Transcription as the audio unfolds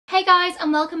guys,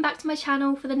 and welcome back to my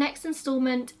channel for the next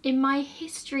instalment in my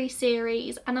history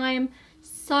series, and I am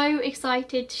so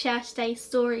excited to share today's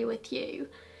story with you.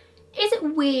 Is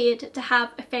it weird to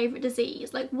have a favourite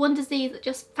disease, like one disease that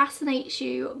just fascinates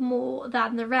you more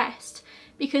than the rest?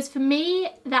 Because for me,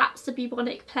 that's the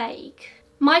bubonic plague.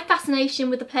 My fascination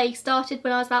with the plague started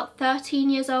when I was about 13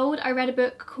 years old. I read a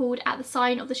book called At the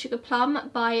Sign of the Sugar Plum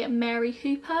by Mary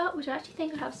Hooper, which I actually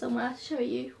think I have somewhere to show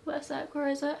you. Where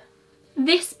is it?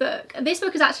 This book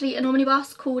is actually an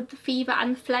omnibus called The Fever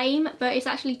and the Flame, but it's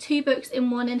actually two books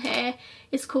in one in here.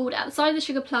 It's called At the Sign of the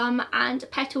Sugar Plum and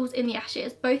Petals in the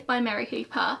Ashes, both by Mary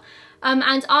Hooper. And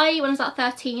when I was about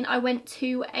 13, I went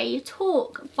to a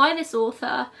talk by this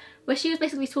author where she was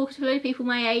basically talking to a load of people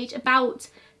my age about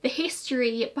the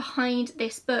history behind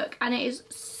this book, and it is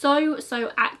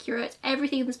so accurate.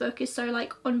 Everything in this book is so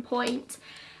like on point,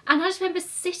 and I just remember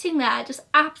sitting there just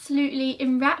absolutely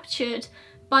enraptured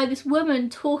by this woman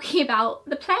talking about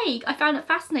the plague. I found it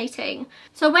fascinating.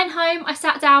 So I went home, I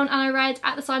sat down and I read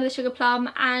At the Sign of the Sugar Plum,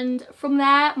 and from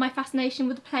there my fascination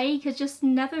with the plague has just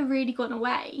never really gone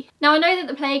away. Now I know that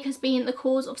the plague has been the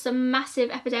cause of some massive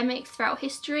epidemics throughout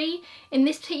history. In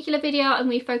this particular video I'm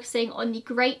going to be focusing on the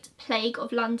Great Plague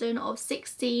of London of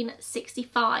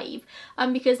 1665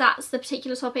 because that's the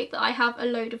particular topic that I have a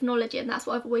load of knowledge in. That's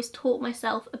what I've always taught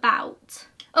myself about.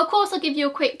 Of course, I'll give you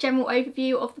a quick general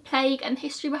overview of the plague and the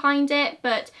history behind it,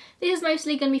 but this is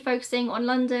mostly going to be focusing on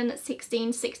London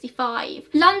 1665.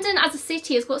 London as a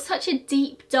city has got such a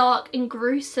deep, dark and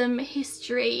gruesome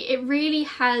history. It really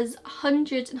has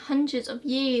hundreds and hundreds of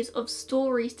years of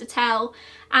stories to tell,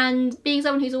 and being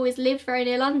someone who's always lived very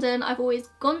near London, I've always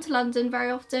gone to London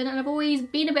very often, and I've always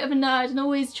been a bit of a nerd and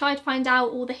always tried to find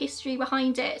out all the history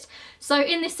behind it. So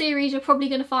in this series you're probably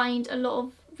going to find a lot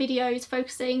of videos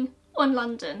focusing on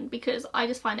London because I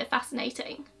just find it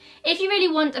fascinating. If you really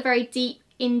want a very deep,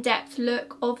 in-depth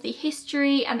look of the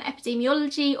history and the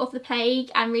epidemiology of the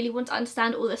plague and really want to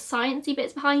understand all the sciencey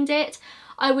bits behind it,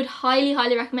 I would highly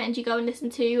recommend you go and listen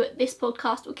to This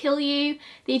Podcast Will Kill You.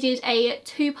 They did a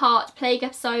two-part plague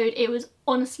episode. It was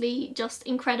honestly just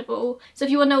incredible. So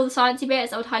if you want to know all the sciencey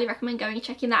bits, I would highly recommend going and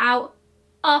checking that out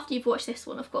after you've watched this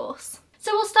one, of course.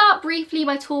 So we'll start briefly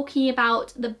by talking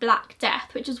about the Black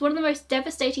Death, which is one of the most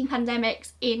devastating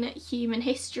pandemics in human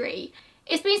history.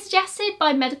 It's been suggested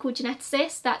by medical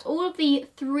geneticists that all of the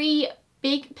three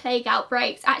big plague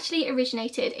outbreaks actually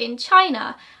originated in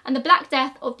China, and the Black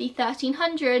Death of the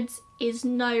 1300s is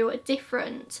no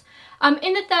different.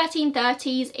 In the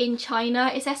 1330s in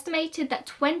China, it's estimated that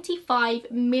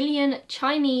 25 million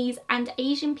Chinese and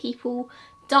Asian people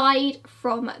died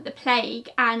from the plague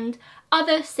and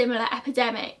other similar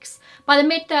epidemics. By the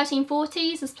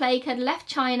mid-1340s, this plague had left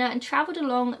China and travelled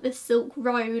along the Silk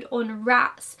Road on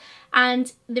rats,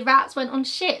 and the rats went on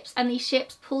ships, and these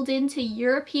ships pulled into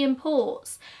European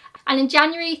ports. And in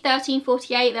January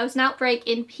 1348 there was an outbreak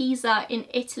in Pisa in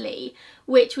Italy,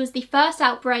 which was the first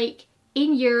outbreak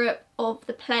in Europe of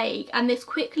the plague, and this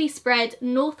quickly spread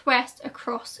northwest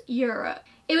across Europe.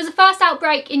 It was the first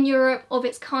outbreak in Europe of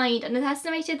its kind, and it's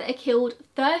estimated that it killed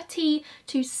 30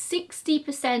 to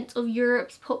 60% of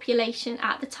Europe's population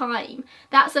at the time.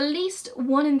 That's at least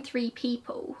 1 in 3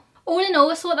 people. All in all,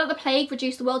 it's thought that the plague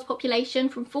reduced the world's population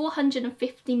from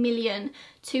 450 million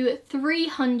to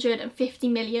 350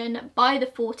 million by the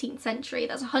 14th century.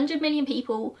 That's 100 million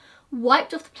people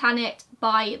wiped off the planet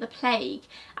by the plague,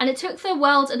 and it took the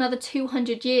world another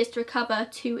 200 years to recover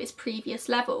to its previous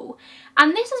level.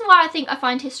 And this is why I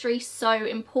find history so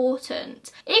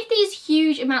important. If these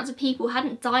huge amounts of people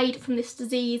hadn't died from this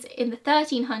disease in the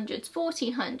 1300s,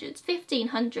 1400s,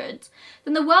 1500s,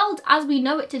 then the world as we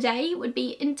know it today would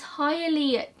be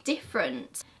entirely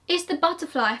different. It's the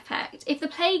butterfly effect. If the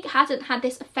plague hadn't had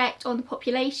this effect on the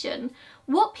population,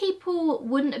 what people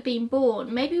wouldn't have been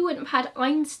born? Maybe we wouldn't have had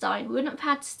Einstein, we wouldn't have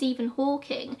had Stephen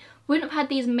Hawking, we wouldn't have had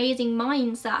these amazing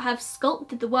minds that have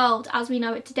sculpted the world as we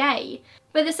know it today.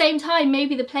 But at the same time,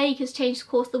 maybe the plague has changed the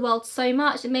course of the world so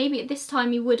much that maybe at this time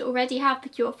we would already have the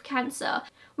cure for cancer.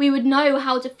 We would know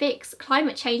how to fix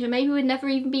climate change, and maybe we'd never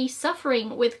even be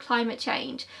suffering with climate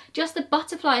change. Just the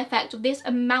butterfly effect of this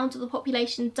amount of the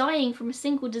population dying from a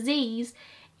single disease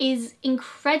is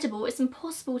incredible. It's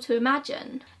impossible to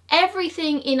imagine.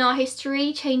 Everything in our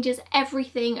history changes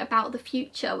everything about the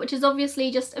future, which is obviously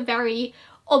just a very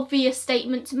obvious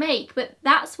statement to make, but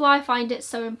that's why I find it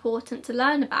so important to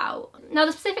learn about. Now,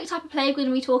 the specific type of plague we're going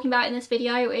to be talking about in this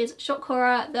video is shock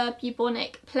horror, the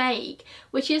bubonic plague,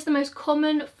 which is the most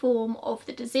common form of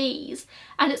the disease,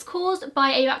 and it's caused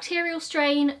by a bacterial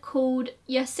strain called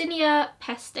Yersinia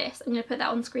pestis. I'm going to put that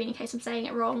on screen in case I'm saying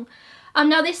it wrong.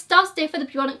 Now this does differ, the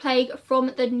bubonic plague, from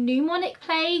the pneumonic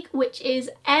plague, which is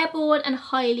airborne and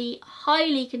highly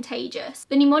contagious.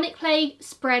 The pneumonic plague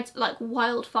spreads like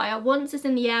wildfire. Once it's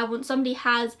in the air, once somebody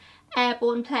has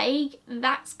airborne plague,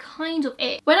 that's kind of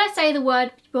it. When I say the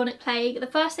word bubonic plague, the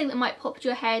first thing that might pop to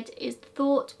your head is the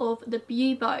thought of the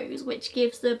buboes, which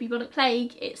gives the bubonic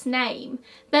plague its name.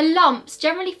 They're lumps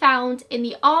generally found in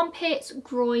the armpits,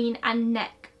 groin and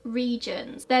neck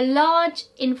regions. They're large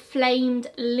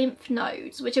inflamed lymph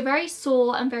nodes which are very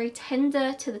sore and very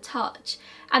tender to the touch,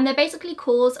 and they're basically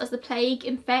caused as the plague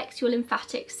infects your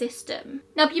lymphatic system.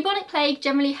 Now bubonic plague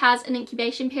generally has an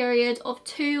incubation period of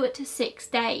 2 to 6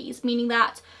 days, meaning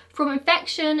that from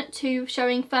infection to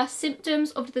showing first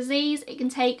symptoms of the disease, it can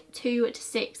take 2 to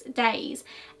 6 days.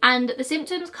 And the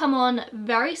symptoms come on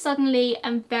very suddenly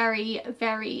and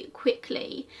very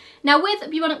quickly. Now with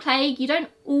bubonic plague, you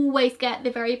don't always get the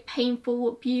very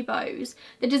painful buboes.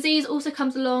 The disease also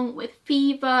comes along with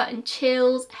fever and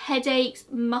chills, headaches,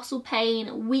 muscle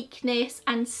pain, weakness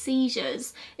and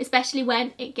seizures, especially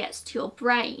when it gets to your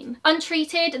brain.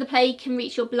 Untreated, the plague can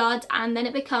reach your blood and then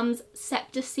it becomes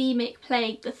septicemic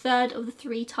plague, the third of the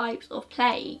 3 types of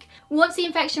plague. Once the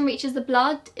infection reaches the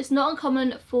blood, it's not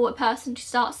uncommon for a person to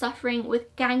start suffering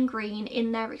with gangrene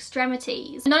in their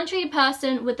extremities. An untreated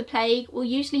person with the plague will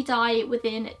usually die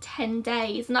within 10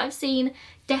 days, and I've seen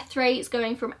death rates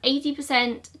going from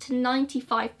 80% to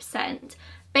 95%.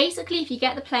 Basically, if you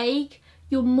get the plague,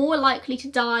 you're more likely to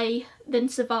die than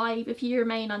survive if you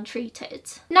remain untreated.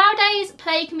 Nowadays,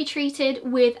 plague can be treated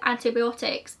with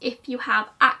antibiotics if you have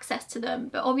access to them,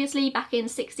 but obviously back in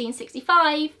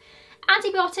 1665,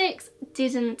 antibiotics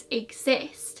didn't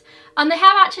exist. They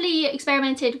have actually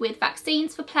experimented with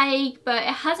vaccines for plague, but it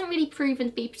hasn't really proven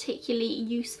to be particularly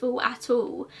useful at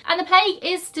all. And the plague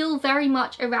is still very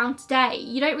much around today.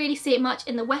 You don't really see it much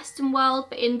in the Western world,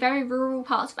 but in very rural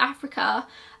parts of Africa,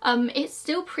 it's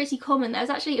still pretty common. There's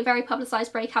actually a very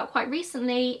publicised breakout quite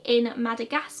recently in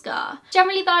Madagascar.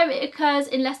 Generally though, it occurs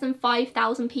in less than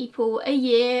 5,000 people a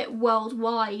year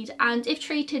worldwide, and if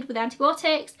treated with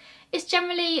antibiotics, it's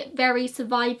generally very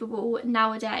survivable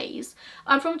nowadays.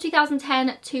 From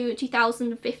 2010 to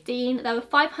 2015, there were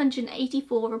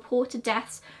 584 reported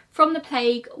deaths from the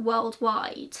plague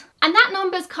worldwide. And that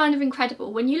number is kind of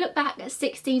incredible when you look back at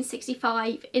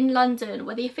 1665 in London,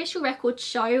 where the official records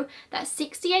show that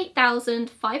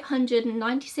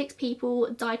 68,596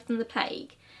 people died from the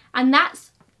plague. And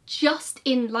that's just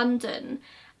in London.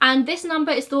 And this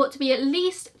number is thought to be at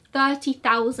least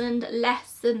 30,000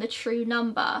 less than the true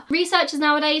number. Researchers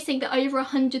nowadays think that over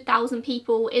 100,000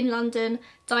 people in London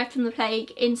died from the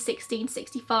plague in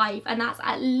 1665, and that's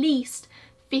at least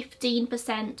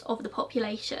 15% of the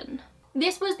population.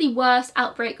 This was the worst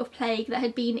outbreak of plague that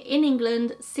had been in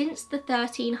England since the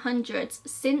 1300s,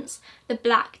 since the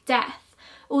Black Death.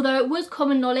 Although it was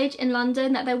common knowledge in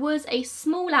London that there was a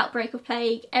small outbreak of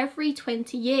plague every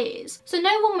 20 years. So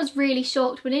no one was really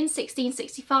shocked when in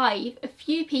 1665 a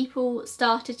few people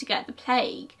started to get the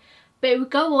plague. But it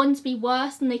would go on to be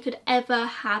worse than they could ever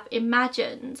have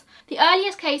imagined. The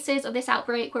earliest cases of this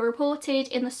outbreak were reported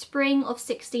in the spring of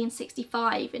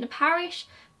 1665 in a parish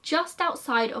just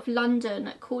outside of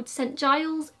London called St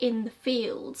Giles in the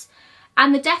Fields.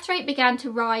 And the death rate began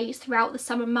to rise throughout the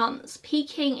summer months,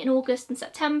 peaking in August and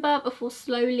September before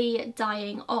slowly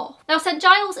dying off. Now, St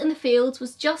Giles in the Fields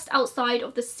was just outside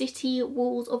of the city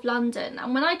walls of London,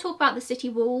 and when I talk about the city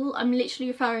wall, I'm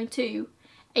literally referring to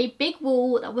a big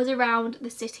wall that was around the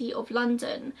city of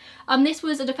London. This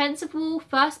was a defensive wall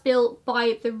first built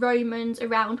by the Romans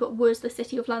around what was the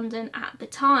city of London at the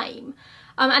time.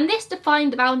 And this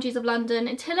defined the boundaries of London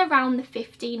until around the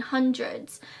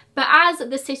 1500s. But as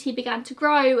the city began to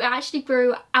grow, it actually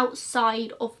grew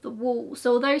outside of the wall.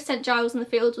 So although St Giles in the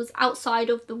Fields was outside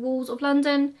of the walls of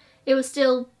London, it was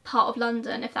still part of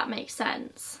London, if that makes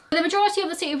sense. But the majority of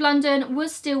the city of London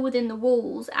was still within the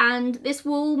walls, and this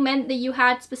wall meant that you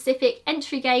had specific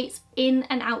entry gates in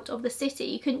and out of the city.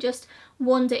 You couldn't just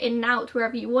wander in and out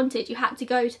wherever you wanted. You had to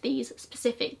go to these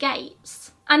specific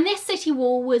gates. And this city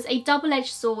wall was a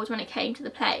double-edged sword when it came to the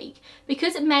plague,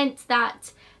 because it meant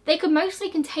that they could mostly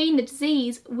contain the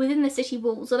disease within the city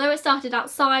walls. Although it started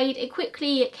outside, it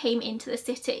quickly came into the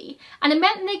city. And it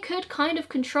meant they could kind of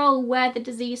control where the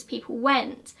diseased people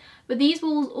went. But these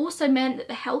walls also meant that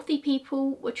the healthy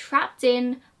people were trapped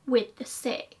in with the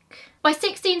sick. By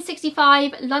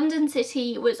 1665, London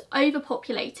City was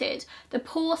overpopulated. The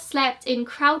poor slept in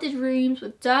crowded rooms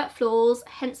with dirt floors,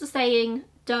 hence the saying,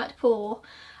 dirt poor.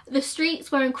 The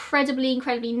streets were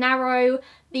incredibly narrow.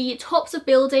 The tops of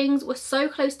buildings were so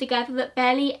close together that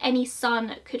barely any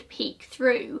sun could peek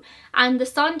through, and the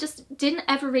sun just didn't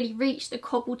ever really reach the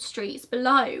cobbled streets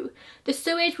below. The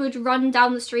sewage would run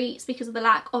down the streets because of the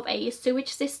lack of a sewage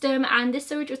system, and this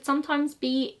sewage would sometimes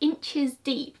be inches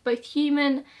deep, both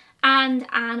human and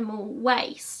animal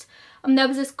waste. There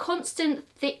was this constant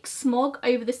thick smog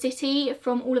over the city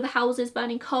from all of the houses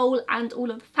burning coal and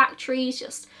all of the factories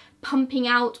just pumping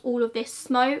out all of this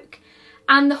smoke.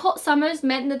 And the hot summers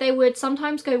meant that they would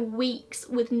sometimes go weeks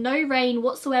with no rain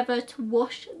whatsoever to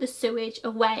wash the sewage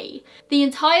away. The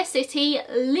entire city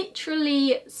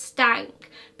literally stank.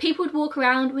 People would walk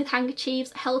around with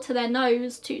handkerchiefs held to their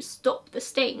nose to stop the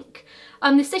stink.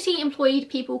 The city employed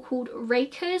people called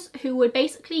rakers who would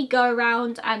basically go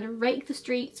around and rake the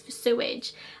streets for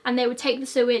sewage, and they would take the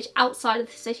sewage outside of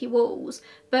the city walls.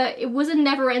 But it was a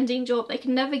never-ending job. They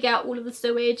could never get all of the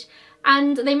sewage,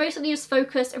 and they mostly just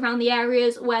focused around the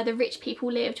areas where the rich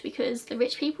people lived, because the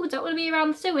rich people don't want to be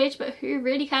around the sewage, but who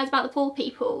really cares about the poor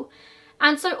people?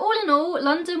 And so all in all,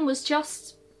 London was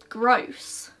just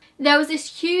gross. There was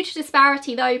this huge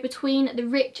disparity though between the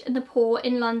rich and the poor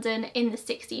in London in the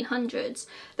 1600s.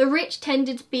 The rich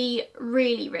tended to be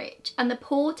really rich and the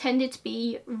poor tended to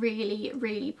be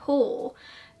really poor.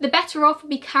 The better off would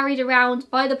be carried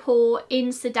around by the poor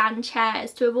in sedan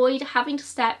chairs to avoid having to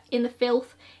step in the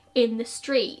filth in the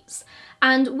streets.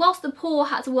 And whilst the poor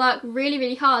had to work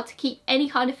really hard to keep any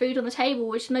kind of food on the table,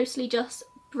 which was mostly just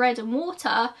bread and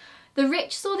water, the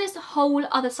rich saw this whole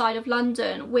other side of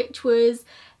London, which was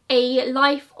a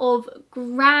life of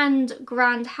grand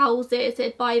houses.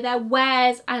 They'd buy their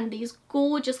wares and these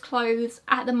gorgeous clothes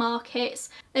at the markets.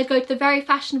 They'd go to the very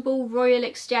fashionable Royal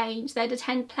Exchange. They'd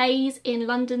attend plays in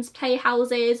London's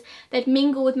playhouses. They'd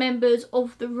mingle with members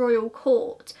of the royal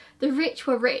court. The rich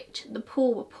were rich, the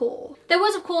poor were poor. There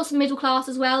was of course a middle class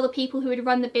as well, the people who would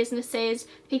run the businesses,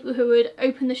 people who would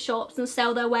open the shops and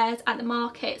sell their wares at the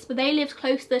markets, but they lived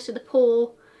closer to the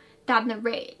poor than the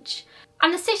rich.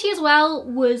 And the city as well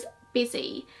was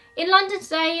busy. In London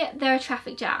today there are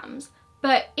traffic jams,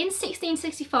 but in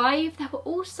 1665 there were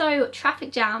also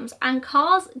traffic jams and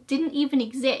cars didn't even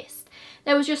exist.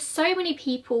 There was just so many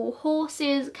people,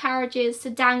 horses, carriages,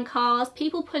 sedan cars,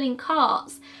 people pulling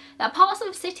carts, that parts of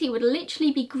the city would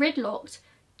literally be gridlocked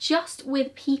just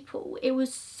with people. It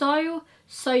was so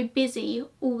busy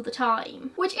all the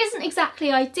time, which isn't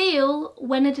exactly ideal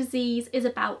when a disease is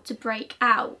about to break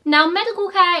out. Now, medical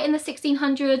care in the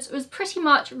 1600s was pretty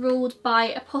much ruled by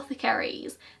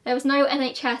apothecaries. There was no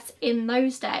NHS in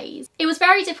those days. It was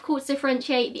very difficult to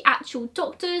differentiate the actual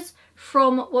doctors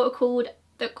from what were called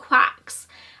the quacks.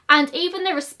 And even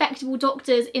the respectable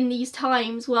doctors in these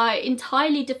times were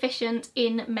entirely deficient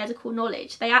in medical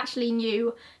knowledge. They actually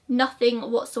knew nothing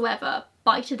whatsoever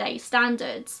by today's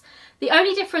standards. The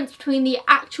only difference between the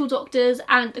actual doctors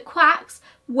and the quacks,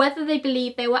 whether they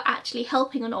believed they were actually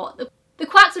helping or not. The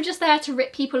quacks were just there to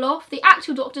rip people off. The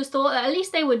actual doctors thought that at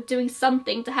least they were doing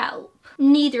something to help.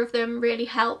 Neither of them really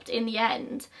helped in the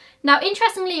end. Now,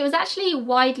 interestingly, it was actually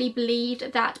widely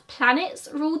believed that planets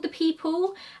ruled the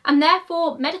people, and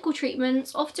therefore medical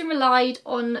treatments often relied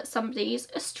on somebody's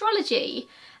astrology.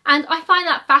 And I find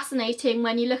that fascinating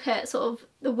when you look at sort of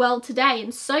the world today,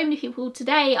 and so many people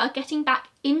today are getting back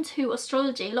into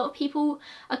astrology. A lot of people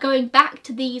are going back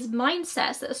to these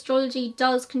mindsets that astrology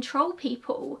does control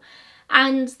people.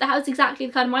 And that was exactly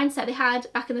the kind of mindset they had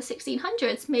back in the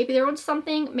 1600s. Maybe they were onto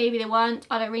something, maybe they weren't.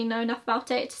 I don't really know enough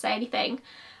about it to say anything.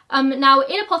 Now,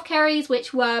 in apothecaries,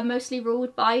 which were mostly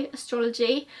ruled by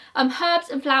astrology, herbs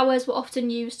and flowers were often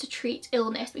used to treat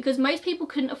illness because most people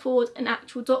couldn't afford an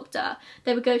actual doctor.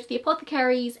 They would go to the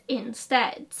apothecaries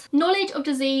instead. Knowledge of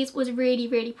disease was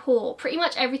really poor. Pretty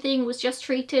much everything was just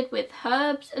treated with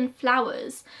herbs and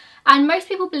flowers. And most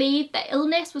people believed that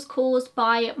illness was caused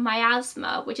by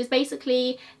miasma, which is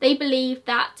basically, they believed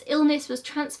that illness was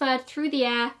transferred through the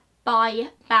air by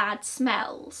bad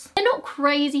smells. They're not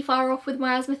crazy far off with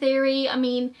miasma theory. I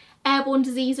mean, airborne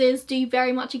diseases do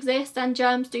very much exist and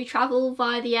germs do travel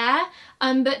via the air,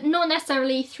 but not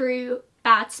necessarily through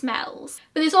bad smells.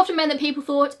 But this often meant that people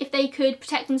thought if they could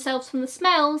protect themselves from the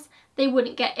smells, they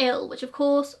wouldn't get ill, which of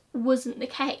course wasn't the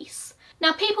case.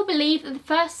 Now, people believe that the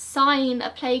first sign a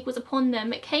plague was upon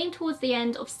them came towards the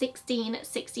end of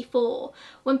 1664,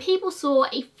 when people saw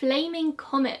a flaming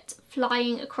comet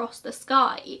flying across the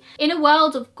sky. In a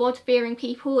world of God-fearing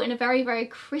people in a very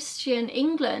Christian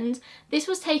England, this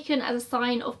was taken as a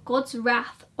sign of God's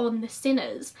wrath on the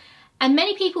sinners. And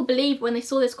many people believed when they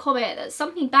saw this comet that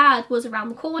something bad was around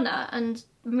the corner, and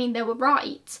I mean, they were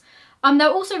right. There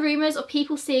were also rumours of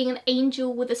people seeing an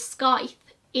angel with a scythe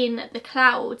in the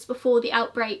clouds before the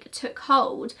outbreak took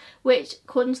hold, which,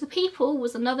 according to the people,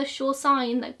 was another sure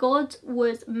sign that God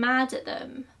was mad at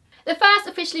them. The first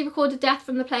officially recorded death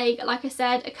from the plague, like I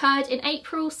said, occurred in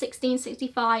April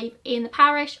 1665 in the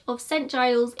parish of St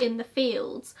Giles in the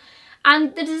Fields.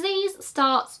 And the disease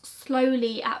starts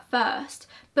slowly at first,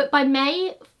 but by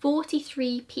May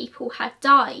 43 people had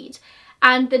died.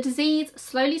 And the disease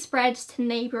slowly spreads to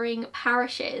neighbouring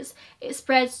parishes. It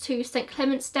spreads to St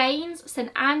Clement Staines, St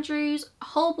Andrews,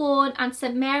 Holborn and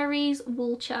St Mary's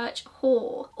Woolchurch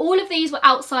Hall. All of these were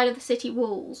outside of the city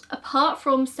walls, apart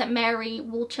from St Mary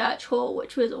Woolchurch Hall,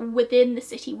 which was within the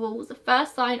city walls, the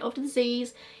first sign of the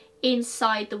disease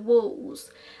inside the walls.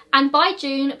 And by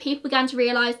June, people began to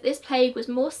realise this plague was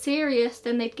more serious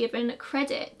than they'd given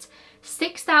credit.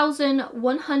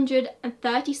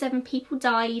 6,137 people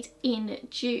died in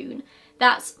June.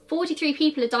 That's 43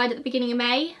 people had died at the beginning of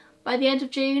May. By the end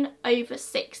of June, over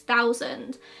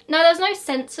 6,000. Now, there was no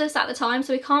census at the time,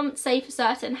 so we can't say for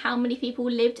certain how many people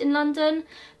lived in London,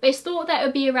 but it's thought that it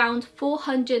would be around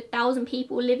 400,000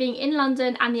 people living in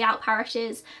London and the out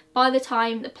parishes by the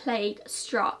time the plague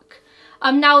struck.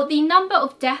 Now, the number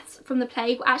of deaths from the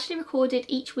plague were actually recorded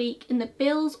each week in the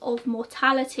Bills of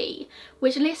Mortality,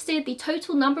 which listed the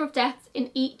total number of deaths in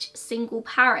each single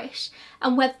parish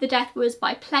and whether the death was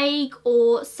by plague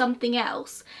or something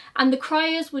else. And the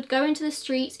criers would go into the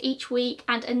streets each week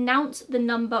and announce the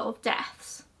number of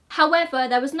deaths. However,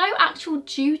 there was no actual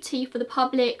duty for the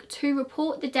public to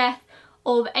report the death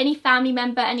of any family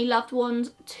member, any loved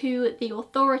ones, to the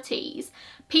authorities.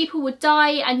 People would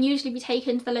die and usually be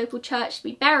taken to the local church to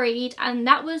be buried, and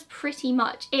that was pretty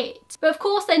much it. But of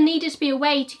course there needed to be a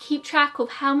way to keep track of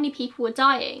how many people were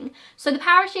dying, so the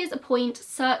parishes appoint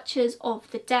searchers of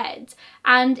the dead,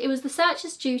 and it was the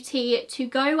searchers' duty to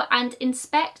go and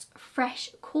inspect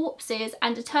fresh corpses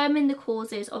and determine the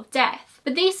causes of death.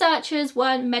 But these searchers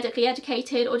weren't medically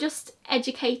educated or just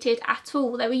educated at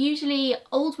all. They were usually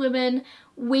old women,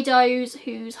 widows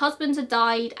whose husbands had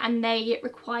died and they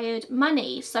required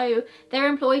money. So they're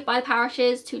employed by the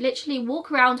parishes to literally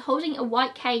walk around holding a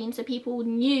white cane so people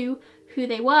knew who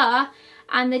they were,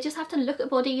 and they just have to look at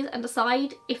bodies and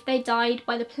decide if they died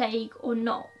by the plague or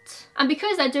not. And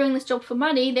because they're doing this job for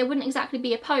money, they wouldn't exactly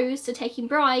be opposed to taking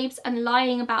bribes and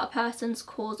lying about a person's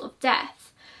cause of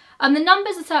death. The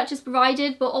numbers the searchers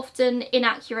provided were often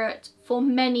inaccurate for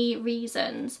many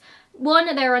reasons.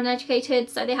 One, they were uneducated,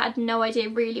 so they had no idea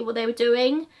really what they were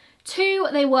doing. Two,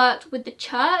 they worked with the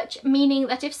church, meaning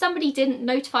that if somebody didn't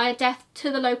notify a death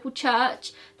to the local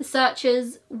church, the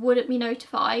searchers wouldn't be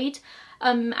notified.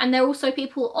 And there were also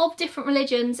people of different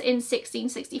religions in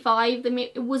 1665.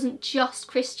 It wasn't just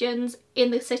Christians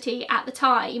in the city at the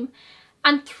time.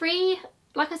 And three,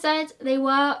 like I said, they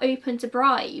were open to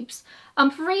bribes.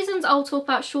 For reasons I'll talk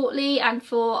about shortly and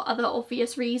for other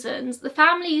obvious reasons, the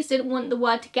families didn't want the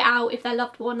word to get out if their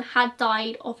loved one had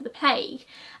died of the plague,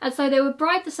 and so they would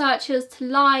bribe the searchers to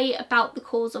lie about the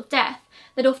cause of death.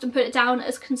 They'd often put it down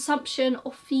as consumption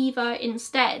or fever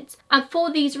instead. And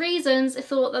for these reasons, they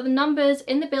thought that the numbers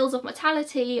in the Bills of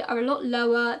Mortality are a lot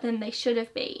lower than they should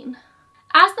have been.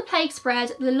 As the plague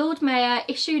spread, the Lord Mayor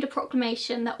issued a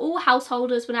proclamation that all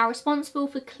householders were now responsible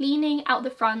for cleaning out the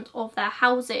front of their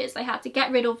houses. They had to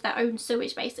get rid of their own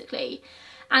sewage, basically.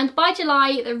 And by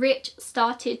July, the rich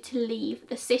started to leave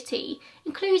the city,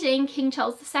 including King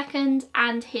Charles II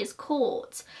and his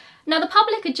court. Now, the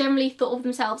public had generally thought of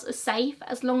themselves as safe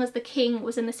as long as the king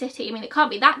was in the city. I mean, it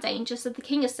can't be that dangerous if the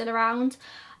king is still around.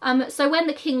 So when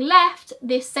the king left,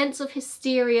 this sense of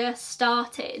hysteria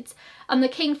started. The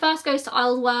king first goes to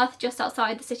Isleworth, just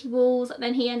outside the city walls,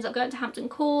 then he ends up going to Hampton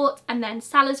Court, and then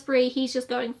Salisbury. He's just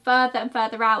going further and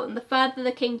further out, and the further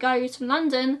the king goes from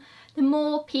London, the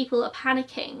more people are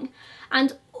panicking.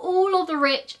 And all of the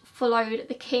rich followed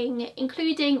the king,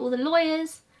 including all the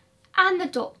lawyers and the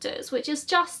doctors, which is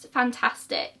just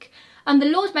fantastic. The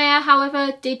Lord Mayor,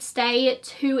 however, did stay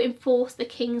to enforce the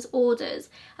King's orders,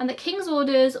 and the King's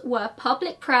orders were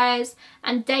public prayers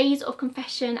and days of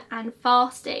confession and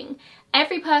fasting.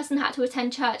 Every person had to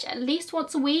attend church at least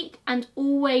once a week and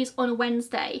always on a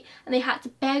Wednesday, and they had to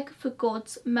beg for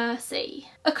God's mercy.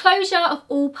 A closure of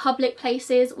all public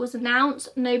places was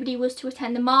announced. Nobody was to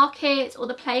attend the market or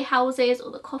the playhouses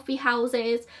or the coffee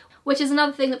houses, which is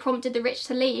another thing that prompted the rich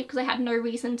to leave because they had no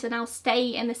reason to now stay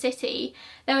in the city.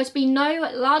 There was to be no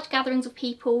large gatherings of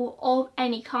people of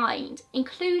any kind,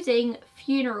 including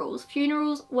funerals.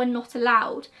 Funerals were not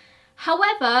allowed.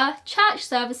 However, church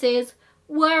services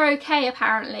were okay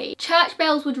apparently. Church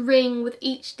bells would ring with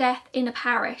each death in a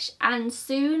parish, and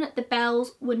soon the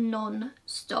bells were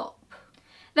non-stop.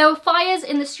 There were fires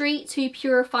in the street to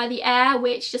purify the air,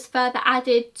 which just further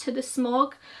added to the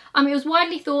smog. It was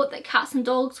widely thought that cats and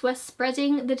dogs were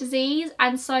spreading the disease,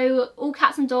 and so all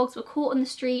cats and dogs were caught on the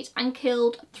street and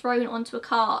killed, thrown onto a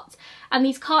cart. And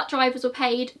these cart drivers were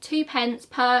paid 2p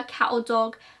per cat or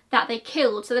dog that they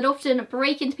killed. So they'd often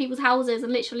break into people's houses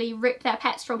and literally rip their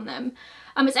pets from them.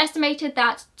 It's estimated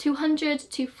that 200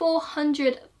 to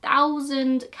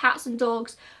 400,000 cats and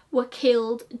dogs were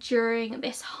killed during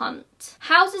this hunt.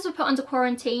 Houses were put under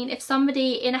quarantine if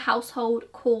somebody in a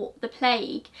household caught the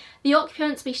plague. The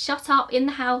occupants would be shut up in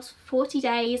the house for 40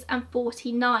 days and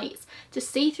 40 nights to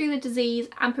see through the disease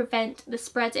and prevent the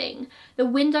spreading. The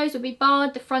windows would be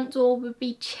barred, the front door would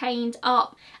be chained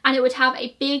up, and it would have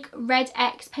a big red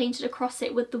X painted across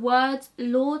it with the words,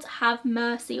 "Lord, have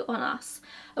mercy on us."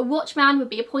 A watchman would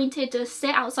be appointed to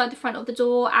sit outside the front of the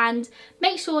door and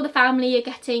make sure the family are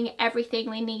getting everything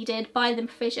they needed, buy them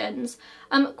provisions.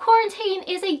 Quarantine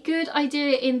is a good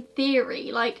idea in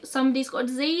theory, like somebody's got a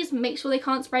disease, make sure they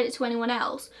can't spread it to anyone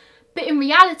else. But in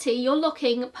reality, you're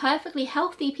locking perfectly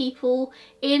healthy people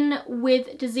in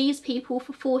with diseased people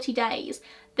for 40 days.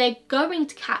 They're going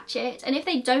to catch it, and if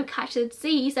they don't catch the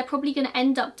disease, they're probably going to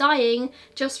end up dying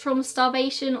just from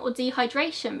starvation or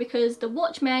dehydration, because the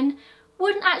watchmen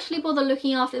wouldn't actually bother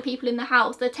looking after the people in the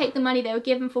house. They'd take the money they were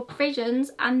given for provisions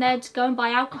and they'd go and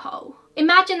buy alcohol.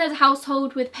 Imagine there's a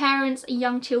household with parents and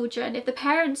young children. If the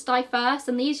parents die first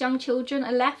and these young children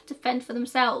are left to fend for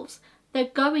themselves, they're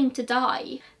going to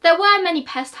die. There were many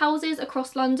pest houses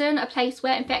across London, a place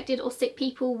where infected or sick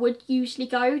people would usually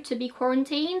go to be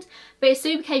quarantined, but it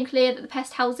soon became clear that the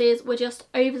pest houses were just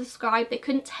oversubscribed. They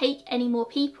couldn't take any more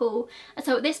people, and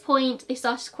so at this point they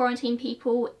started to quarantine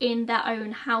people in their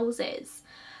own houses.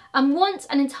 Once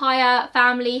an entire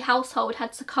family household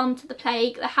had succumbed to the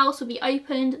plague, the house would be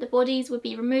opened, the bodies would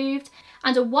be removed,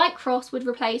 and a white cross would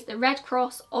replace the red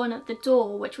cross on the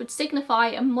door, which would signify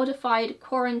a modified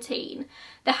quarantine.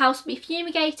 The house would be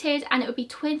fumigated, and it would be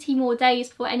 20 more days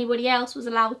before anybody else was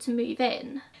allowed to move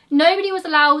in. Nobody was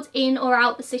allowed in or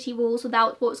out the city walls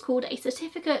without what was called a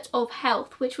certificate of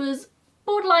health, which was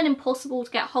borderline impossible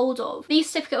to get hold of. These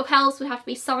certificate of health would have to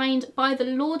be signed by the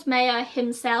Lord Mayor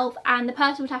himself, and the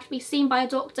person would have to be seen by a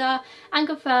doctor and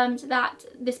confirmed that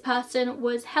this person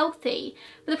was healthy.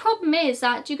 But the problem is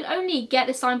that you could only get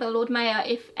this signed by the Lord Mayor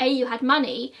if A, you had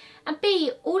money, and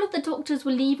B, all of the doctors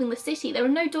were leaving the city. There were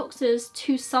no doctors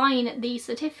to sign these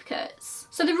certificates.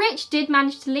 So the rich did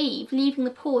manage to leave, leaving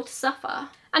the poor to suffer.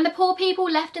 And the poor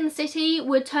people left in the city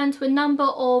would turn to a number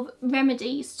of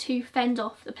remedies to fend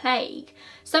off the plague.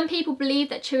 Some people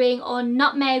believed that chewing on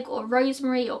nutmeg or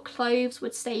rosemary or cloves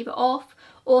would stave it off,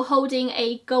 or holding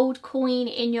a gold coin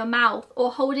in your mouth, or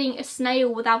holding a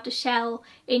snail without a shell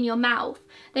in your mouth.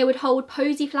 They would hold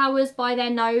posy flowers by their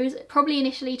nose, probably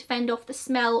initially to fend off the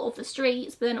smell of the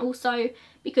streets, but then also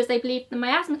because they believed in the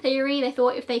miasma theory, they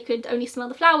thought if they could only smell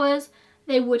the flowers,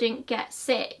 they wouldn't get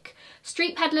sick.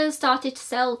 Street peddlers started to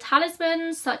sell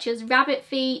talismans such as rabbit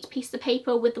feet, pieces of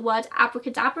paper with the word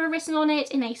abracadabra written on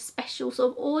it in a special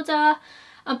sort of order.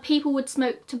 People would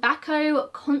smoke tobacco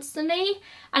constantly,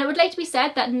 and it would later be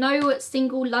said that no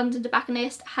single London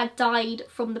tobacconist had died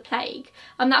from the plague.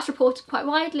 That's reported quite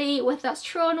widely. Whether that's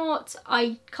true or not,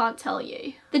 I can't tell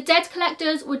you. The dead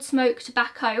collectors would smoke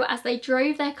tobacco as they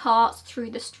drove their carts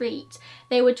through the street.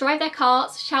 They would drive their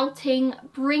carts shouting,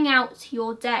 "Bring out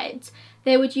your dead."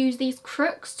 They would use these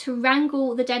crooks to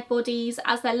wrangle the dead bodies,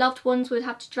 as their loved ones would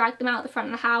have to drag them out the front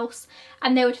of the house,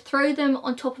 and they would throw them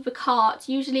on top of a cart,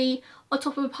 usually on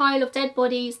top of a pile of dead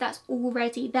bodies that's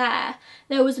already there.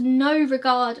 There was no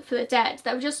regard for the dead.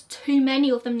 There were just too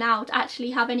many of them now to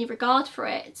actually have any regard for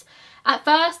it. At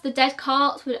first, the dead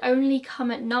carts would only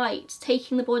come at night,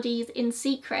 taking the bodies in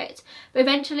secret, but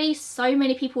eventually so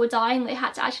many people were dying they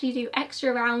had to actually do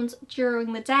extra rounds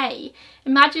during the day.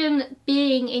 Imagine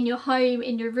being in your home,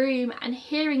 in your room, and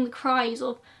hearing the cries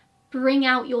of "Bring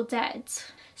out your dead."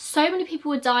 So many people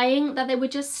were dying that they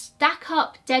would just stack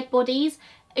up dead bodies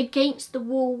against the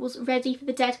walls ready for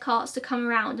the dead carts to come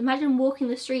around. Imagine walking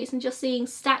the streets and just seeing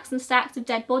stacks and stacks of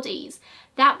dead bodies.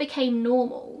 That became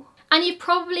normal. And you've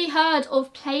probably heard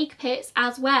of plague pits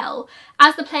as well.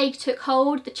 As the plague took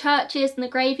hold, the churches and the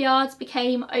graveyards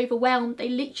became overwhelmed. They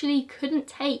literally couldn't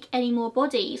take any more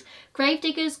bodies.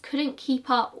 Gravediggers couldn't keep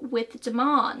up with the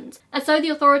demand. And so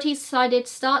the authorities decided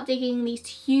to start digging these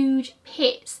huge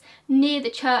pits near the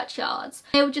churchyards.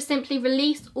 They would just simply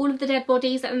release all of the dead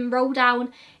bodies and then roll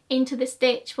down into this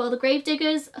ditch while the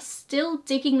gravediggers are still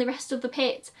digging the rest of the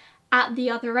pit at the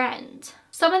other end.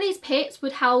 Some of these pits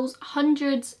would house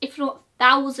hundreds, if not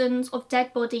thousands of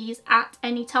dead bodies at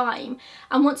any time,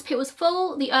 and once the pit was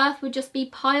full, the earth would just be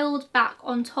piled back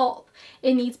on top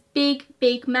in these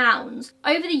big mounds.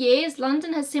 Over the years,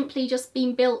 London has simply just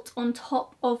been built on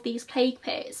top of these plague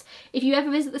pits. If you ever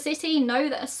visit the city, know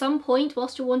that at some point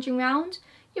whilst you're wandering around,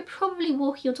 you're probably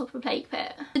walking on top of a plague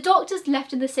pit. The doctors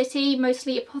left in the city,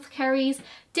 mostly apothecaries,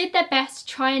 did their best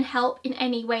to try and help in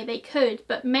any way they could,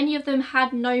 but many of them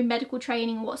had no medical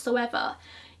training whatsoever.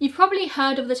 You've probably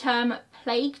heard of the term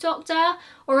plague doctor,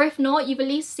 or if not, you've at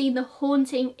least seen the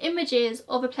haunting images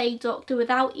of a plague doctor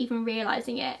without even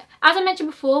realising it. As I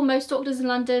mentioned before, most doctors in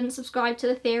London subscribe to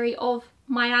the theory of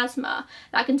miasma,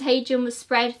 that contagion was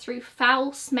spread through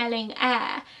foul-smelling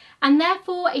air, and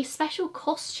therefore a special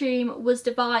costume was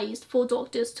devised for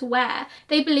doctors to wear.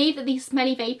 They believed that these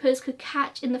smelly vapours could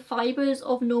catch in the fibres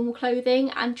of normal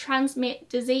clothing and transmit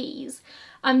disease.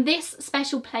 This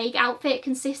special plague outfit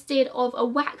consisted of a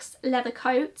waxed leather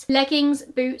coat, leggings,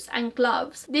 boots and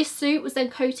gloves. This suit was then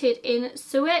coated in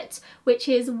suet, which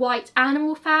is white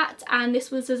animal fat, and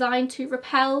this was designed to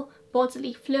repel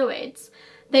bodily fluids.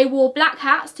 They wore black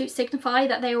hats to signify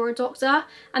that they were a doctor,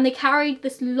 and they carried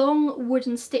this long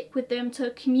wooden stick with them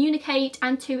to communicate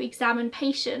and to examine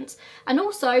patients, and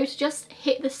also to just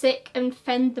hit the sick and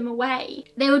fend them away.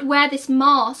 They would wear this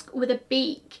mask with a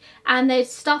beak, and they'd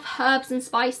stuff herbs and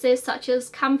spices such as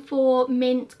camphor,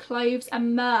 mint, cloves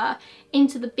and myrrh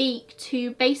into the beak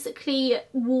to basically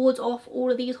ward off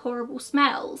all of these horrible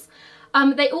smells.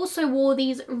 They also wore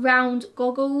these round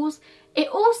goggles. It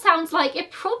all sounds like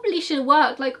it probably should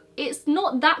work, like it's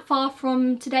not that far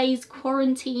from today's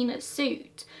quarantine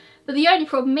suit. But the only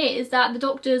problem is that the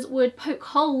doctors would poke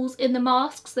holes in the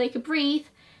masks so they could breathe,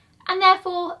 and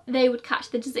therefore they would catch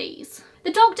the disease.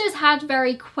 The doctors had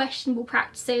very questionable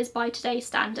practices by today's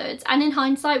standards, and in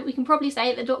hindsight we can probably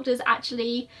say that doctors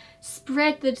actually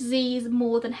spread the disease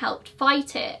more than helped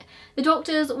fight it. The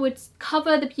doctors would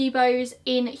cover the buboes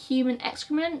in human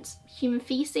excrement, human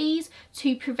feces,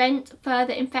 to prevent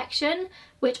further infection,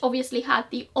 which obviously had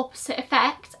the opposite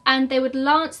effect, and they would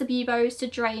lance the buboes to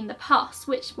drain the pus,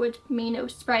 which would mean it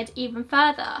would spread even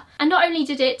further. And not only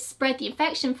did it spread the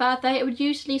infection further, it would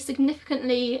usually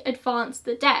significantly advance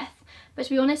the death. But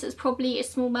to be honest, it's probably a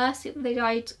small mercy that they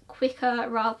died quicker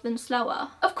rather than slower.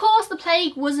 Of course, the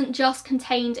plague wasn't just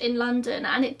contained in London,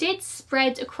 and it did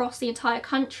spread across the entire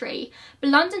country, but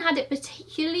London had it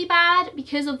particularly bad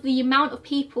because of the amount of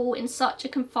people in such a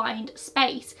confined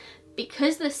space.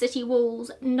 Because of the city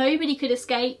walls, nobody could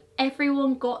escape,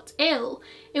 everyone got ill.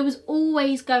 It was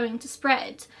always going to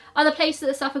spread. Other places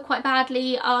that suffer quite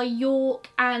badly are York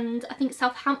and I think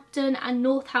Southampton and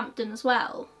Northampton as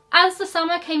well. As the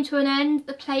summer came to an end,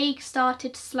 the plague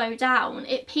started to slow down.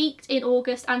 It peaked in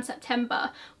August and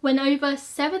September, when over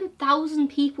 7,000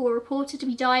 people were reported to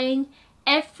be dying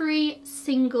every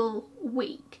single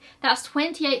week. That's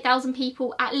 28,000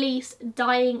 people at least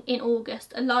dying in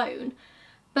August alone.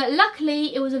 But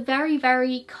luckily it was a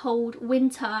very cold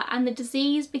winter and the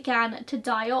disease began to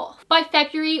die off. By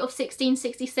February of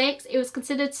 1666 it was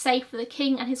considered safe for the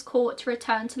king and his court to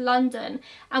return to London,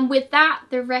 and with that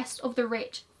the rest of the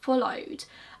rich followed.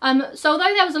 So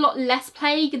although there was a lot less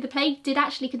plague, the plague did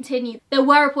actually continue. There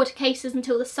were reported cases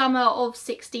until the summer of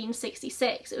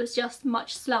 1666, it was just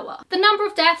much slower. The number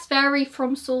of deaths vary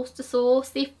from source to source.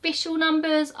 The official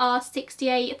numbers are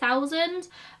 68,000,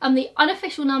 the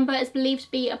unofficial number is believed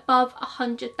to be above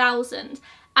 100,000.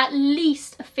 At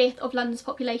least a fifth of London's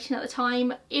population at the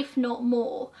time, if not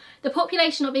more. The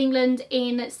population of England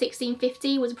in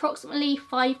 1650 was approximately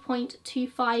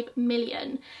 5.25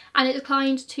 million, and it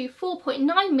declined to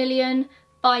 4.9 million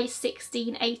by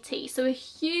 1680, so a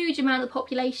huge amount of the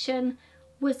population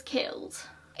was killed.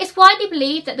 It's widely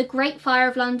believed that the Great Fire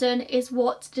of London is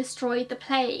what destroyed the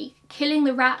plague, killing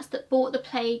the rats that brought the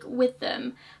plague with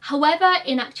them. However,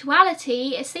 in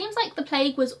actuality, it seems like the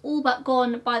plague was all but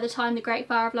gone by the time the Great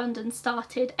Fire of London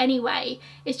started anyway.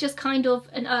 It's just kind of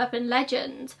an urban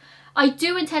legend. I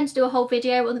do intend to do a whole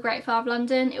video on the Great Fire of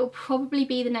London. It will probably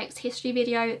be the next history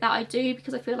video that I do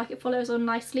because I feel like it follows on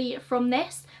nicely from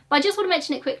this. But I just want to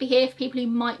mention it quickly here for people who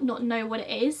might not know what it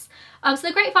is. So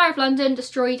the Great Fire of London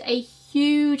destroyed a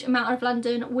huge amount of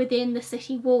London within the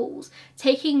city walls,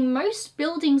 taking most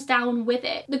buildings down with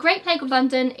it. The Great Plague of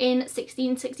London in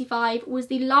 1665 was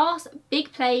the last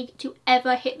big plague to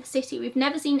ever hit the city. We've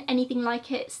never seen anything like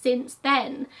it since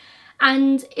then.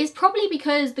 And it's probably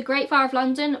because the Great Fire of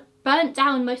London burnt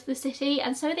down most of the city,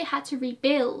 and so they had to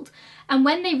rebuild. And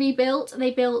when they rebuilt,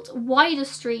 they built wider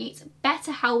streets,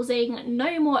 better housing,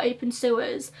 no more open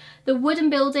sewers. The wooden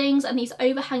buildings and these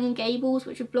overhanging gables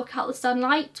which would block out the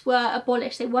sunlight were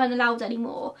abolished. They weren't allowed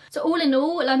anymore. So all in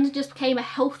all, London just became a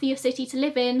healthier city to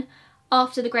live in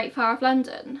after the Great Fire of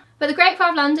London. But the Great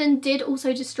Fire of London did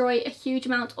also destroy a huge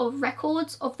amount of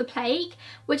records of the plague,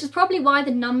 which is probably why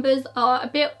the numbers are a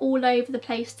bit all over the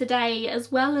place today, as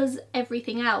well as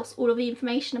everything else, all of the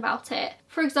information about it.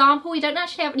 For example, we don't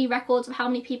actually have any records of how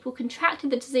many people contracted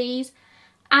the disease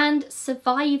and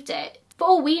survived it. For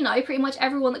all we know, pretty much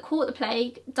everyone that caught the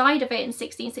plague died of it in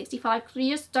 1665, because we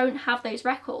just don't have those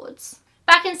records.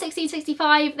 Back in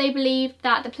 1665, they believed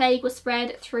that the plague was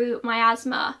spread through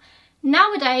miasma.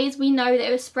 Nowadays, we know that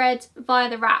it was spread via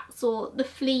the rats, or the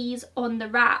fleas on the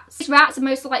rats. These rats are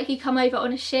most likely come over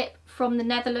on a ship from the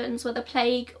Netherlands where the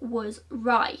plague was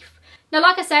rife. Now,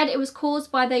 like I said, it was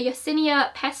caused by the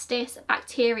Yersinia pestis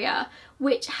bacteria,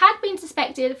 which had been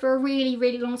suspected for a really,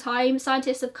 really long time.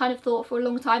 Scientists have kind of thought for a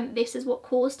long time that this is what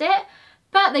caused it.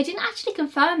 But they didn't actually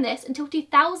confirm this until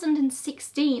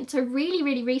 2016, so really,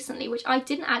 really recently, which I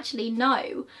didn't actually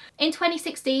know. In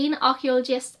 2016,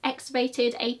 archaeologists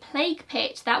excavated a plague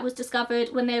pit that was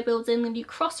discovered when they were building the new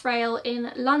Crossrail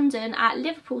in London at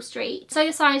Liverpool Street. So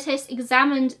the scientists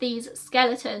examined these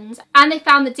skeletons and they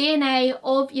found the DNA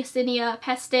of Yersinia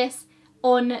pestis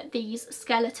on these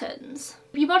skeletons.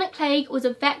 The bubonic plague was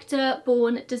a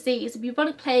vector-borne disease. The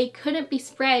bubonic plague couldn't be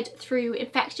spread through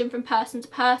infection from person to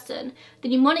person. The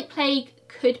pneumonic plague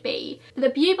could be.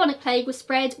 The bubonic plague was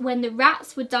spread when the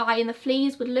rats would die and the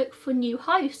fleas would look for new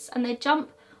hosts, and they'd jump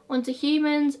onto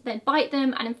humans, they'd bite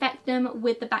them and infect them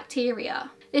with the bacteria.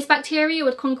 This bacteria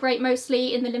would congregate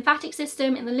mostly in the lymphatic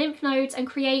system, in the lymph nodes, and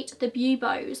create the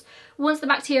buboes. Once the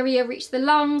bacteria reached the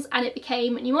lungs and it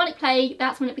became pneumonic plague,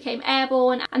 that's when it became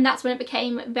airborne, and that's when it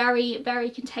became very, very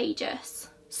contagious.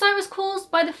 So it was caused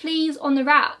by the fleas on the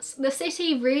rats. The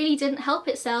city really didn't help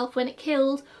itself when it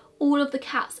killed all of the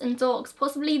cats and dogs,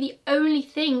 possibly the only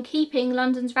thing keeping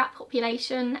London's rat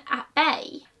population at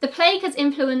bay. The plague has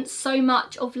influenced so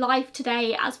much of life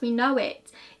today as we know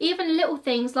it. Even little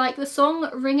things like the song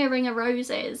Ring a Ring a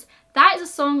Roses. That is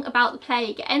a song about the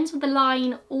plague. It ends with the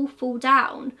line, all fall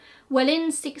down. Well,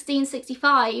 in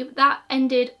 1665, that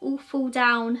ended all fall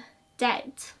down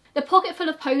dead. The pocket full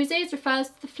of posies refers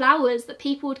to the flowers that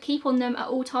people would keep on them at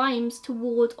all times to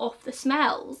ward off the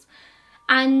smells.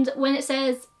 And when it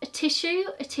says a tissue,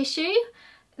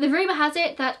 the rumour has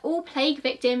it that all plague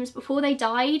victims before they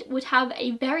died would have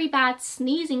a very bad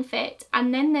sneezing fit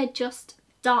and then they'd just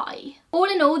die. All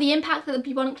in all, the impact that the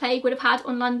bubonic plague would have had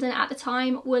on London at the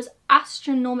time was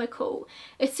astronomical.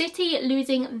 A city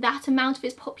losing that amount of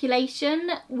its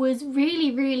population was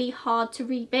really, really hard to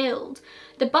rebuild.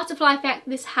 The butterfly effect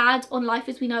this had on life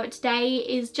as we know it today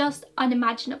is just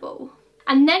unimaginable.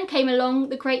 And then came along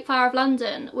the Great Fire of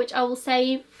London, which I will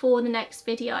save for the next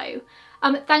video.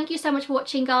 Thank you so much for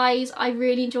watching, guys. I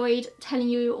really enjoyed telling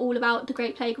you all about the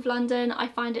Great Plague of London. I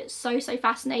find it so, so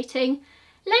fascinating.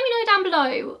 Let me know down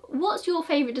below, what's your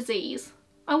favourite disease?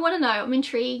 I want to know, I'm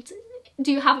intrigued.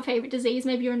 Do you have a favourite disease?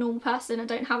 Maybe you're a normal person and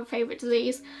don't have a favourite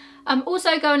disease.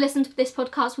 Also, go and listen to This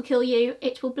Podcast Will Kill You.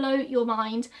 It will blow your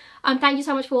mind. Thank you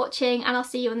so much for watching, and I'll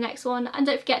see you in the next one. And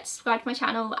don't forget to subscribe to my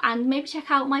channel and maybe check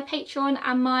out my Patreon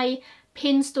and my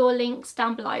pin store links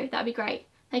down below. That'd be great.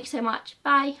 Thank you so much.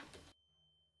 Bye.